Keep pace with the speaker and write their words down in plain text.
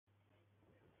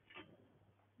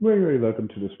Very welcome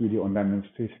to this video on Dynamics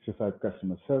 365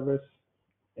 customer service.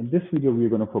 In this video, we're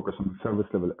going to focus on service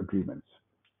level agreements.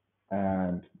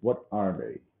 And what are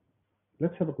they?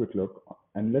 Let's have a quick look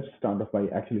and let's start off by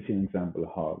actually seeing an example of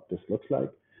how this looks like.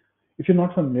 If you're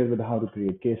not familiar with how to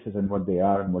create cases and what they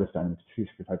are and what is Dynamics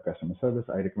 365 customer service,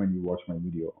 I recommend you watch my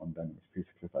video on Dynamics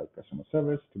 365 customer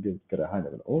service to get a high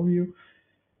level overview.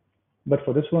 But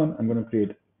for this one, I'm going to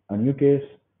create a new case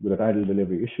with a title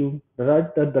delivery issue.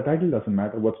 The title doesn't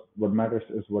matter. What matters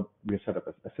is what we set up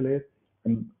as SLAs.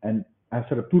 And I've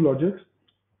set up two logics.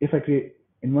 If I create,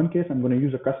 in one case, I'm going to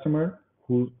use a customer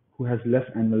who has less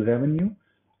annual revenue.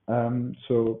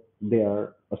 So they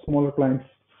are a smaller client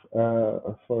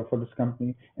for this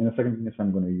company. And the second thing is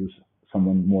I'm going to use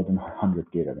someone more than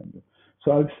 100K revenue.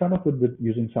 So I'll start off with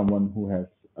using someone who has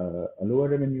a lower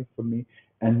revenue for me,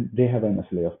 and they have an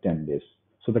SLA of 10 days.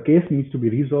 So the case needs to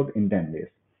be resolved in 10 days.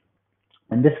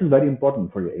 And this is very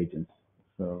important for your agents.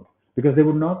 So because they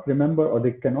would not remember or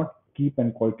they cannot keep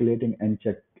on calculating and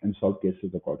check and solve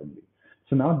cases accordingly.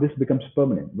 So now this becomes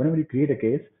permanent. Whenever you create a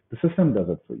case, the system does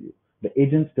it for you. The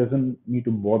agent doesn't need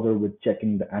to bother with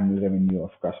checking the annual revenue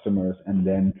of customers and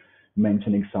then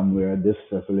mentioning somewhere this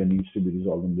SLA needs to be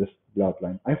resolved in this block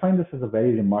line. I find this as a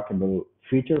very remarkable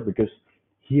feature because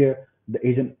here the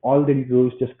agent, all they need to do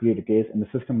is just create a case and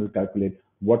the system will calculate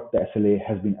what the SLA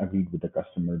has been agreed with the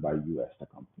customer by you as the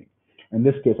company. In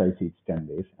this case, I see it's 10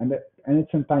 days and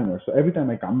it's in timer. So every time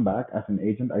I come back as an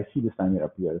agent, I see this timer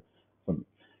appear for me.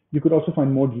 You could also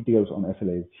find more details on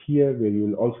SLAs here where you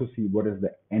will also see what is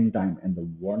the end time and the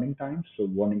warning time. So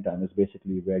warning time is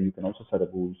basically where you can also set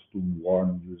up rules to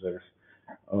warn users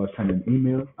or send an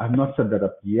email. I've not set that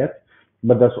up yet,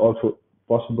 but that's also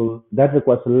possible. That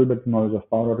requires a little bit of knowledge of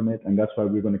Power Automate, and that's why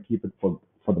we're going to keep it for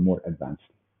the more advanced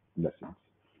lessons.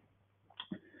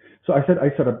 So I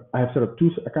have set up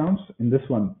two accounts. In this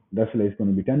one, the SLA is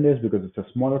going to be 10 days because it's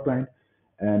a smaller client.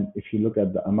 And if you look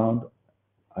at the amount,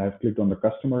 I have clicked on the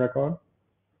customer record,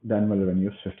 the annual revenue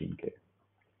is 15K,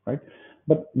 right?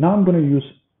 But now I'm going to use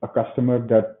a customer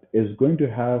that is going to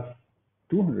have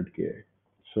 200K.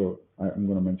 So I'm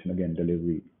going to mention again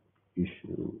delivery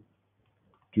issue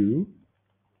 2.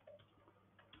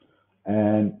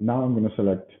 And now I'm going to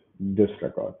select this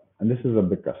record. And this is a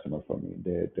big customer for me.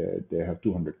 They have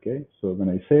 200K. So when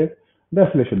I save, the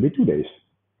SLA should be 2 days,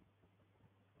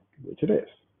 which it is,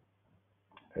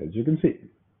 as you can see.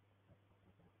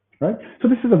 Right? So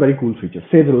this is a very cool feature.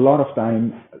 Saves a lot of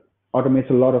time, automates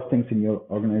a lot of things in your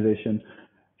organization,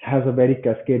 has a very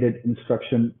cascaded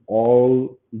instruction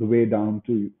all the way down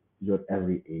to your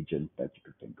every agent that you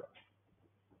could think of.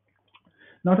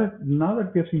 Now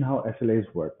that we have seen how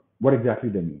SLAs work, what exactly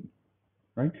they mean,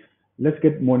 right? Let's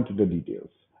get more into the details.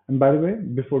 And by the way,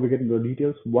 before we get into the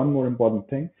details, one more important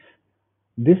thing.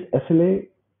 This SLA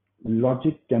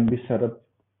logic can be set up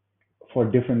for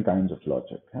different kinds of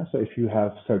logic. So if you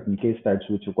have certain case types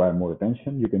which require more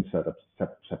attention, you can set up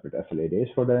separate SLA days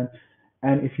for them.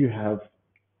 And if you have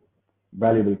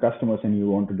valuable customers and you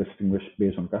want to distinguish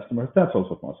based on customers, that's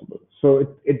also possible.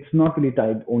 So it's not really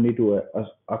tied only to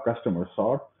a customer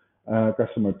sort,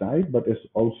 customer type, but it's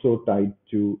also tied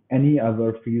to any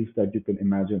other fields that you can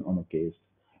imagine on a case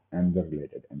and the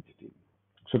related entity.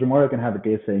 So tomorrow I can have a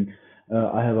case saying,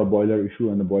 I have a boiler issue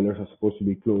and the boilers are supposed to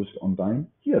be closed on time.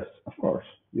 Yes, of course.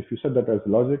 If you set that as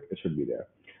logic, it should be there.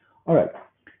 All right.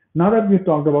 Now that we've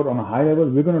talked about on a high level,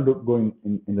 we're going to go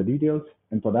in the details.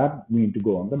 And for that, we need to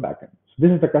go on the back end. So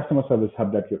this is the customer service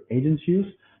hub that your agents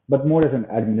use, but more as an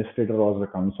administrator or as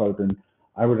a consultant,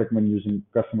 I would recommend using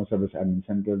Customer Service Admin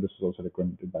Center. This is also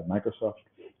recommended by Microsoft.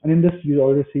 And in this, you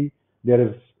already see there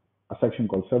is a section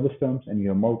called Service Terms, and you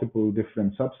have multiple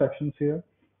different subsections here.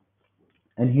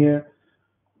 And here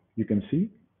you can see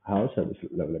how service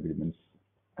level agreements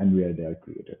and where they are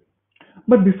created.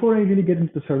 But before I really get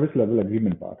into the service level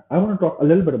agreement part, I want to talk a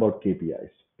little bit about KPIs.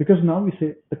 Because now we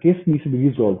say the case needs to be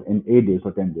resolved in 8 days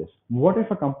or 10 days. What if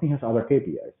a company has other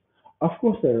KPIs? Of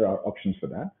course, there are options for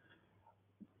that.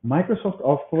 Microsoft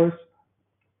offers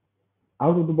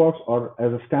out of the box or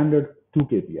as a standard 2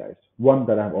 KPIs. One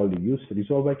that I've already used,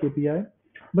 resolved by KPI,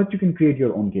 but you can create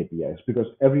your own KPIs because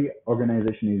every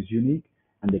organization is unique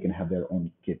and they can have their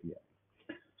own KPI.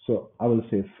 So I will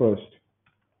say first,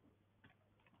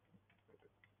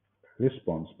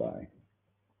 response by.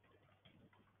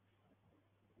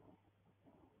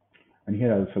 And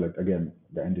here I'll select again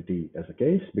the entity as a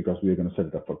case because we're going to set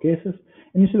it up for cases.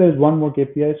 And you see there's one more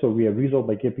KPI. So we have resolved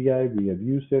by KPI, we have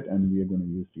used it, and we are going to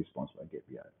use response by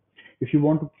KPI. If you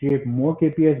want to create more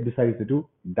KPIs besides the 2,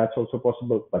 that's also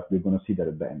possible, but we're going to see that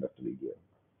at the end of the video.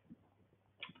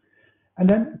 And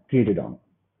then create it on.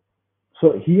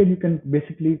 So here you can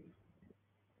basically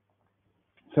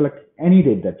select any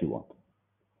date that you want,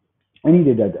 any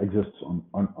date that exists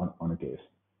on a case.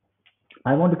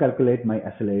 I want to calculate my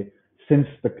SLA since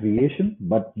the creation,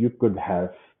 but you could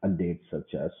have a date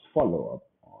such as follow up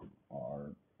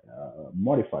or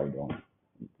modified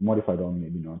on,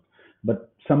 maybe not,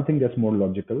 but something that's more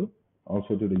logical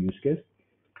also to the use case.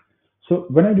 So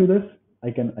when I do this,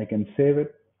 I can save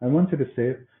it, and once it is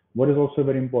saved, what is also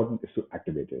very important is to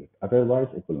activate it. Otherwise,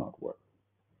 it will not work.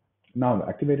 Now I've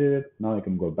activated it. Now I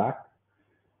can go back,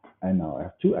 and now I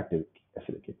have two active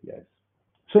SLA KPIs.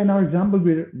 So in our example,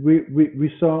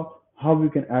 we saw how we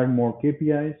can add more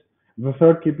KPIs. The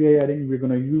third KPI adding, we're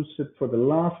going to use it for the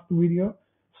last video.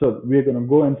 So we're going to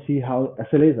go and see how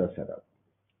SLAs are set up.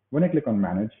 When I click on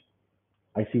manage,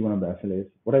 I see one of the SLAs.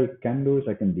 What I can do is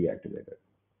I can deactivate it.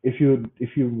 If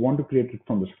you want to create it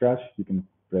from the scratch, you can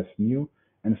press new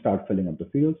and start filling up the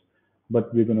fields.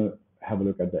 But we're going to have a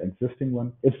look at the existing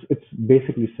one. It's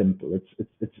basically simple.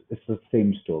 It's the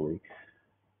same story.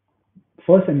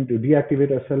 First, I need to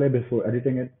deactivate SLA before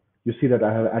editing it. You see that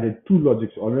I have added two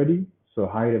logics already. So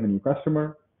high revenue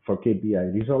customer for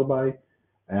KPI resolve by,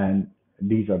 and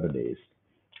these are the days,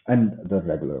 and the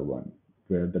regular one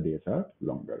where the days are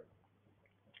longer.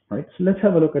 Right. So let's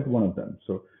have a look at one of them.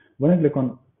 So when I click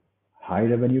on high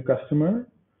revenue customer,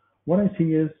 what I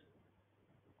see is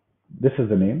this is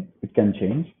the name. It can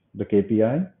change the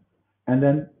KPI, and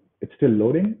then it's still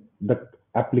loading the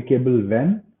applicable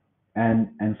when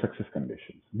and success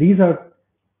conditions. These are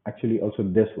actually also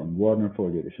this one, Warner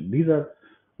 4G edition. These are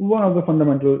one of the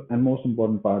fundamental and most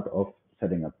important part of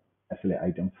setting up SLA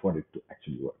item for it to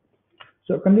actually work.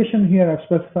 So condition here I've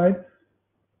specified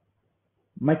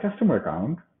my customer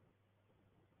account,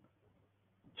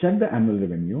 check the annual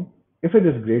revenue. If it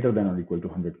is greater than or equal to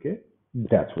 100K,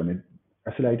 that's when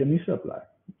SLA item needs to apply.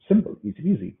 Simple, it's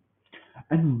easy.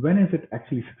 And when is it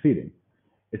actually succeeding?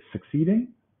 It's succeeding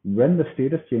when the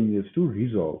status changes to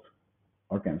resolved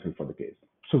or cancelled for the case.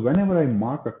 So whenever I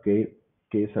mark a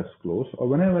case as closed, or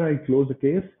whenever I close a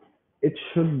case, it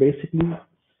should basically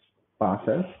pass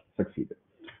as succeeded.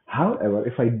 However,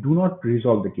 if I do not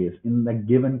resolve the case in the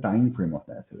given time frame of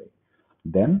the SLA,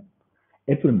 then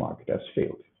it will mark it as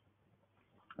failed.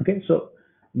 Okay, so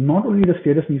not only the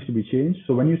status needs to be changed.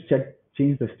 So when you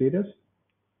change the status,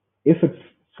 if it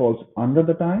falls under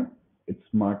the time, it's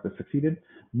marked as succeeded.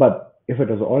 But if it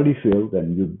has already failed,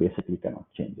 then you basically cannot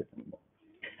change it anymore.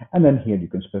 And then here you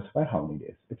can specify how many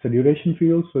days. It's a duration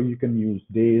field, so you can use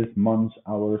days, months,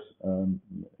 hours,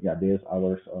 days,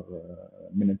 hours, or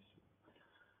minutes.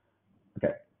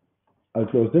 Okay, I'll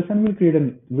close this and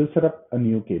we'll set up a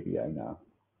new KPI now.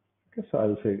 Okay, so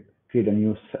I'll say create a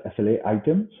new SLA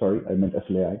item. Sorry, I meant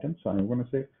SLA item. So I'm going to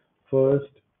say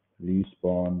first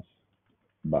response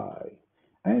by.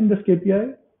 And in this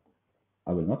KPI,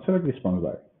 I will not select response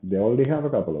by. They already have a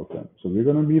couple of them. So we're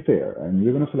going to be fair and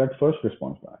we're going to select first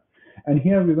response by. And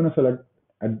here we're going to select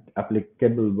an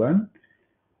applicable one.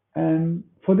 And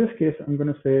for this case, I'm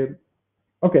going to say,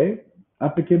 okay,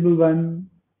 applicable one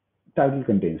title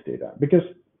contains data, because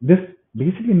this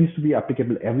basically needs to be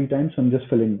applicable every time. So I'm just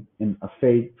filling in a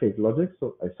fake logic.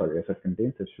 So I said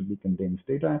contains, it should be contains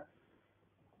data.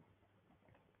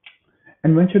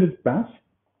 And when should it pass?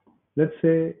 Let's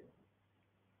say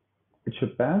it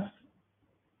should pass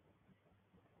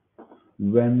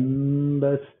when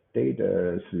the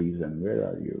status reason, where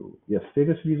are you? Yes,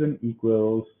 status reason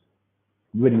equals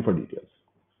waiting for details,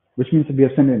 which means that we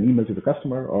have sent an email to the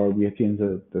customer, or we have changed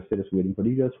the status waiting for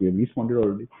details, we have responded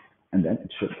already, and then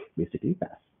it should basically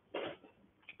pass.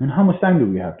 And how much time do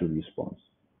we have to respond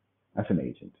as an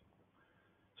agent?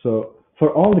 So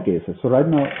for all the cases, so right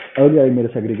now, earlier I made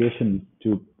a segregation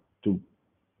to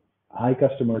high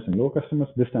customers and low customers.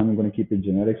 This time I'm going to keep it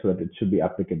generic so that it should be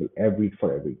applicable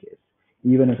for every case,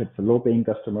 even if it's a low paying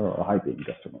customer or a high paying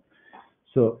customer.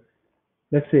 So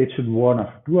let's say it should warn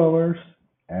after 2 hours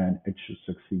and it should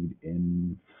succeed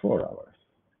in 4 hours.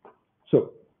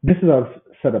 So this is our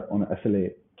setup on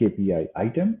SLA KPI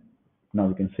item. Now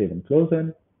we can save and close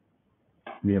it.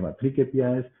 We have our 3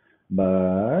 KPIs,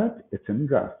 but it's in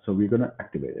draft. So we're going to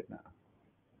activate it now.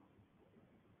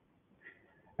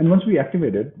 And once we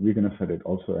activate it, we're going to set it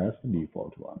also as the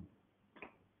default one.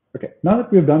 Okay, now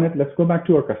that we've done it, let's go back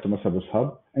to our customer service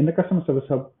hub. In the customer service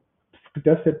hub, to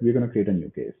test it, we're going to create a new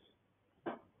case.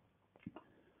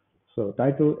 So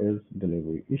title is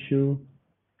delivery issue,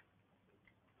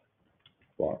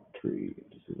 part 3.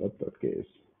 This is upload case.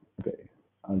 Okay,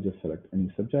 I'll just select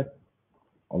any subject,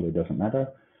 although it doesn't matter.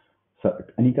 Select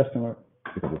any customer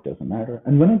because it doesn't matter.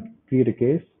 And when I create a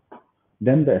case,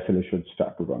 then the SLA should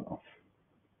start to run off.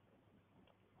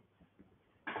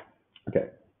 Okay,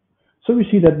 So we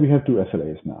see that we have two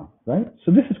SLAs now, right?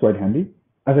 So this is quite handy.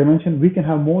 As I mentioned, we can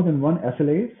have more than one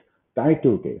SLAs tied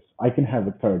to a case. I can have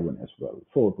a third one as well,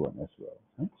 fourth one as well.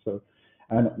 Right? So,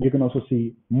 and you can also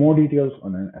see more details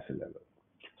on an SLA level.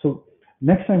 So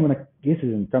next time when a case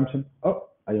comes in, oh,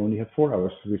 I only have 4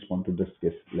 hours to respond to this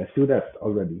case. Let's do that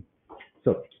already.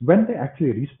 So when they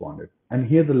actually responded, and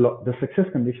here the success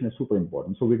condition is super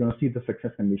important. So we're going to see the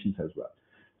success conditions as well.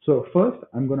 So first,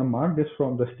 I'm going to mark this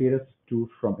from the status to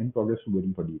from in progress to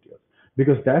waiting for details,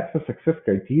 because that's the success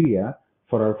criteria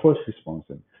for our first response.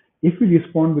 If we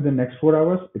respond within the next 4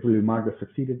 hours, it will be marked as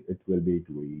succeeded. It will be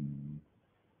green.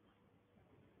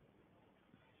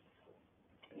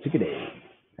 Succeeded.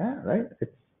 Yeah, right?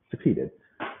 It's succeeded.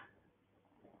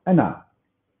 And now,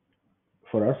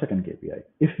 for our second KPI,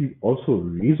 if we also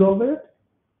resolve it,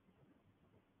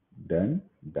 then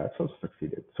that's also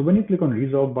succeeded. So when you click on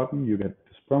resolve button, you get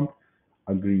this prompt,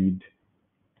 agreed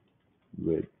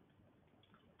with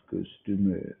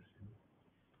customer,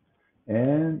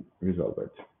 and resolve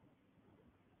it.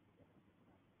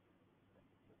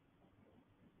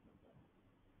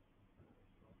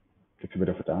 Takes a bit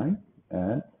of a time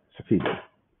and succeeded.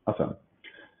 Awesome.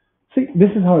 See, this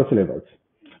is how SLA works.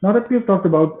 Now that we've talked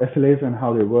about SLAs and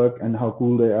how they work and how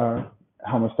cool they are,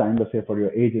 how much time they save for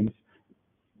your agents,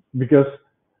 because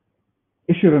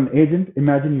if you're an agent,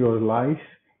 imagine your life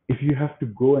if you have to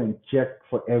go and check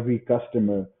for every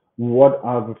customer what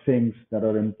are the things that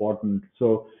are important.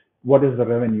 So what is the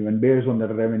revenue? And based on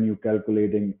that revenue,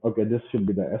 calculating, okay, this should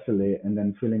be the SLA, and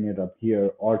then filling it up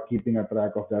here or keeping a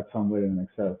track of that somewhere in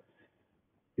Excel.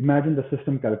 Imagine the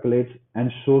system calculates and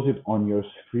shows it on your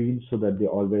screen so that they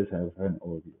always have an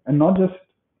overview. And not just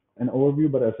an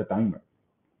overview, but as a timer,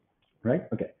 right?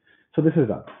 Okay, so this is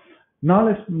done. Now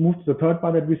let's move to the third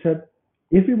part that we said.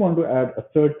 If we want to add a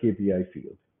third KPI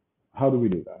field, how do we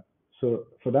do that? So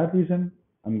for that reason,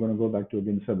 I'm going to go back to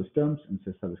again service terms and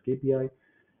say service KPI,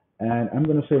 and I'm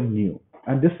going to say new.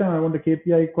 And this time I want a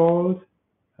KPI called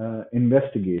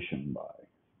investigate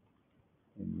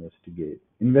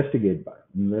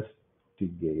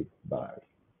by.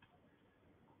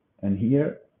 And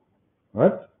here,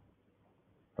 what?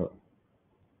 Oh,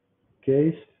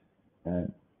 case,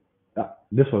 and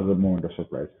this was a moment of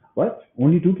surprise. What?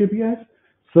 Only two KPIs?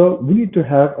 So we need to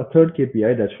have a third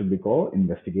KPI that should be called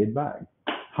investigate by.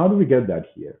 How do we get that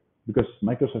here? Because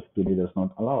Microsoft today does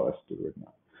not allow us to do it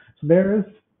now. So there is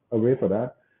a way for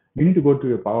that. You need to go to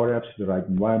your Power Apps, to the right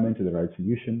environment, to the right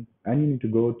solution, and you need to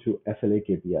go to SLA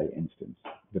KPI instance,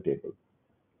 the table.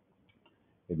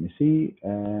 Let me see,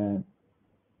 and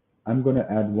I'm going to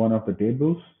add one of the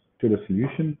tables to the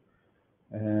solution,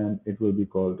 and it will be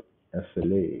called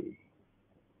SLA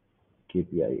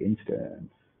KPI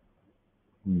instance.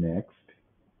 Next,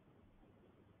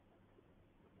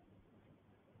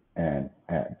 and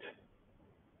add.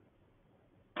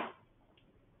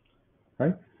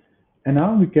 Right? And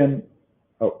now we can,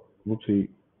 oh, whoopsie,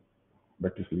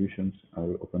 back to solutions. I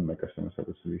will open my customer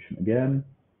service solution again.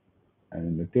 And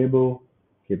in the table,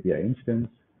 KPI instance,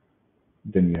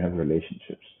 then you have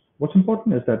relationships. What's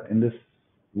important is that in this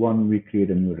one, we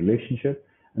create a new relationship,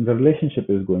 and the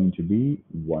relationship is going to be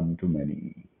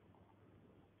one-to-many.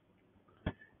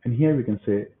 And here we can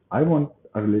say, I want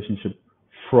a relationship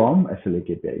from SLA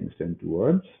KPI instance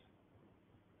towards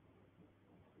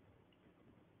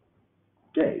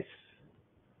case.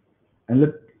 And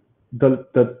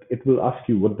it will ask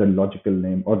you what the logical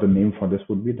name or the name for this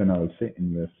would be. Then I will say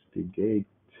investigate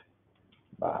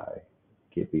by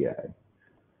KPI.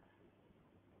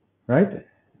 Right?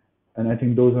 And I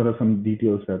think those are some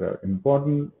details that are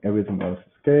important. Everything else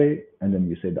is okay. And then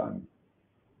we say done.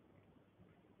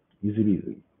 Easy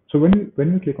peasy. So when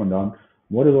you click on done,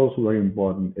 what is also very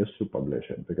important is to publish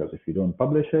it, because if you don't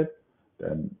publish it,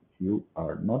 then you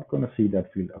are not going to see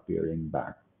that field appearing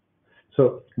back.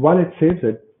 So while it saves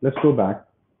it, let's go back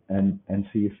and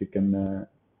see if we can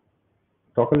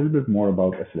talk a little bit more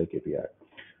about SLA KPI.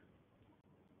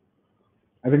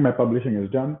 I think my publishing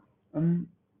is done.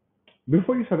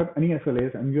 Before you set up any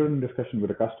SLAs and you're in discussion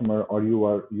with a customer, or you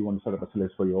want to set up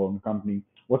SLAs for your own company,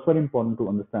 what's very important to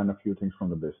understand a few things from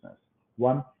the business.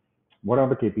 One, what are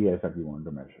the KPIs that we want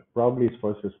to measure? Probably it's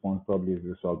first response, probably it's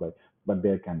resolved by, but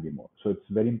there can be more. So it's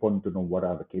very important to know what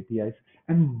are the KPIs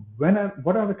and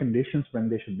what are the conditions when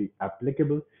they should be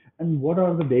applicable, and what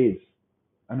are the days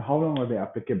and how long are they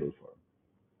applicable for.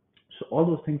 So all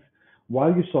those things,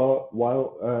 while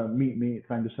me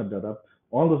trying to set that up,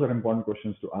 all those are important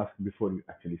questions to ask before you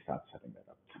actually start setting that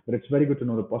up. But it's very good to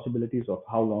know the possibilities of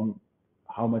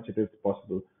how much it is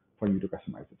possible for you to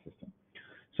customize the system.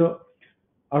 So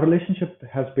our relationship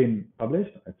has been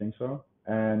published, I think so,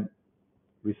 and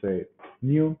we say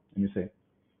new Let me say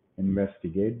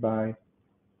investigate by,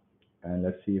 and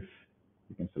let's see if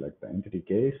we can select the entity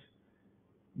case.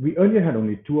 We earlier had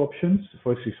only two options,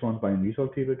 first response by and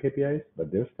resolve table KPIs,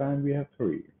 but this time we have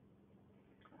three.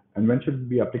 And when should it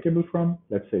be applicable from?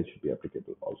 Let's say it should be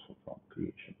applicable also from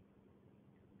creation,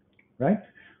 right?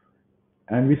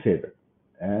 And we save it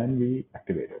and we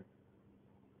activate it.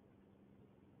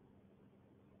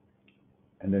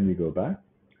 And then we go back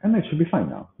and it should be fine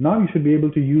now. Now you should be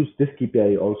able to use this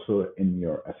KPI also in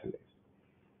your SLAs.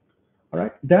 All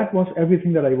right, that was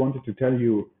everything that I wanted to tell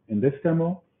you in this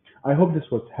demo. I hope this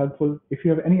was helpful. If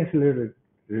you have any SLA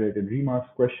related remarks,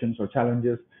 questions, or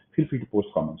challenges, feel free to post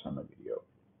comments on my video.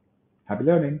 Happy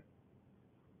learning!